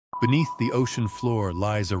Beneath the ocean floor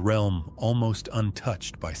lies a realm almost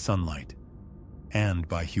untouched by sunlight and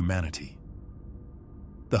by humanity.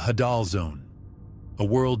 The Hadal Zone, a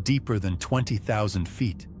world deeper than 20,000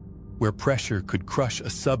 feet, where pressure could crush a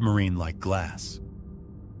submarine like glass.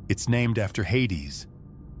 It's named after Hades,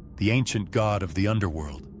 the ancient god of the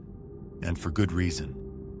underworld, and for good reason.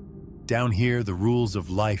 Down here, the rules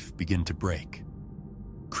of life begin to break.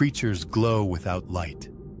 Creatures glow without light.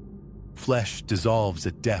 Flesh dissolves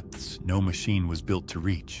at depths no machine was built to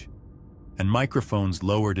reach. And microphones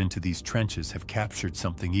lowered into these trenches have captured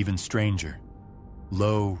something even stranger.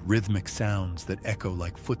 Low, rhythmic sounds that echo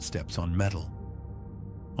like footsteps on metal.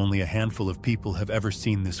 Only a handful of people have ever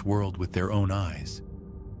seen this world with their own eyes.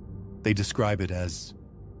 They describe it as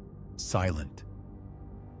silent,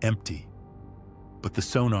 empty, but the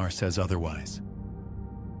sonar says otherwise.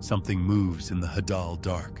 Something moves in the Hadal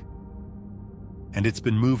dark. And it's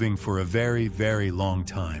been moving for a very, very long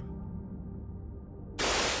time.